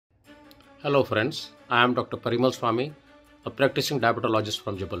Hello friends, I am Dr. Parimal Swamy, a practicing diabetologist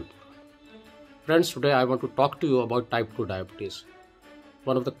from Jabalpur. Friends, today I want to talk to you about type 2 diabetes,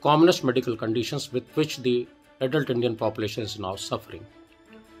 one of the commonest medical conditions with which the adult Indian population is now suffering.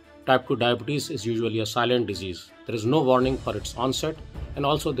 Type 2 diabetes is usually a silent disease. There is no warning for its onset, and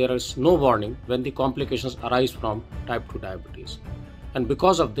also there is no warning when the complications arise from type 2 diabetes. And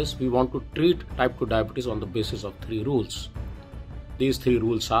because of this, we want to treat type 2 diabetes on the basis of 3 rules. These 3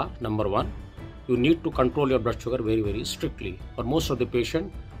 rules are: number 1, you need to control your blood sugar very strictly. For most of the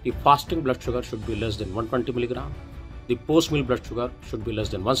patient, the fasting blood sugar should be less than 120 mg, the post-meal blood sugar should be less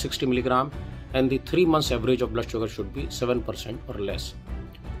than 160 mg, and the 3 months average of blood sugar should be 7% or less.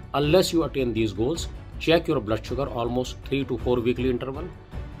 Unless you attain these goals, check your blood sugar almost 3 to 4 weekly interval.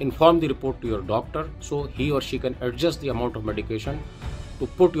 Inform the report to your doctor so he or she can adjust the amount of medication to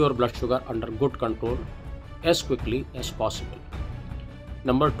put your blood sugar under good control as quickly as possible.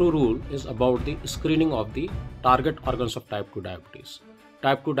 Number 2 rule is about the screening of the target organs of type 2 diabetes.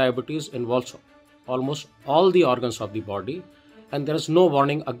 Type 2 diabetes involves almost all the organs of the body, and there is no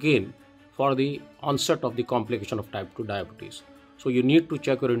warning again for the onset of the complication of type 2 diabetes. So you need to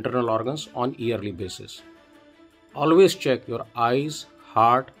check your internal organs on yearly basis. Always check your eyes,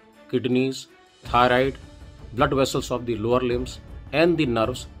 heart, kidneys, thyroid, blood vessels of the lower limbs and the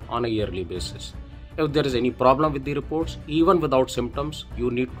nerves on a yearly basis. If there is any problem with the reports, even without symptoms,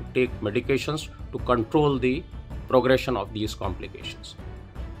 you need to take medications to control the progression of these complications.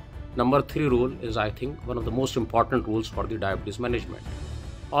 Number 3 rule is, I think, one of the most important rules for the diabetes management.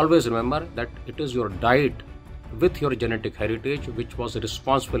 Always remember that it is your diet with your genetic heritage which was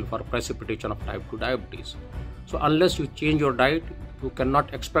responsible for precipitation of type 2 diabetes. So unless you change your diet, you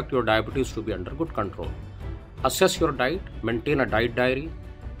cannot expect your diabetes to be under good control. Assess your diet, maintain a diet diary.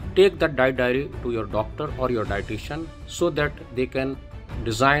 Take that diet diary to your doctor or your dietitian so that they can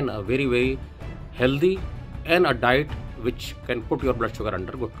design a very healthy and a diet which can put your blood sugar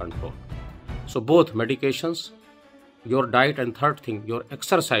under good control. So both medications, your diet, and third thing, your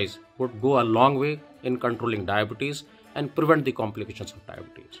exercise would go a long way in controlling diabetes and prevent the complications of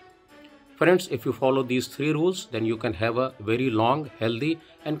diabetes. Friends, if you follow these 3 rules, then you can have a very long, healthy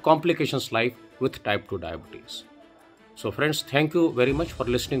and complications life with type 2 diabetes. So friends, thank you very much for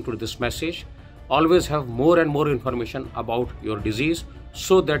listening to this message. Always have more and more information about your disease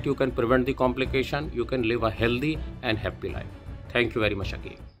so that you can prevent the complication, you can live a healthy and happy life. Thank you very much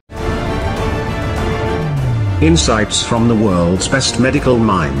again. Insights from the world's best medical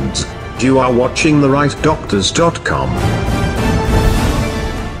minds. You are watching TheRightDoctors.com.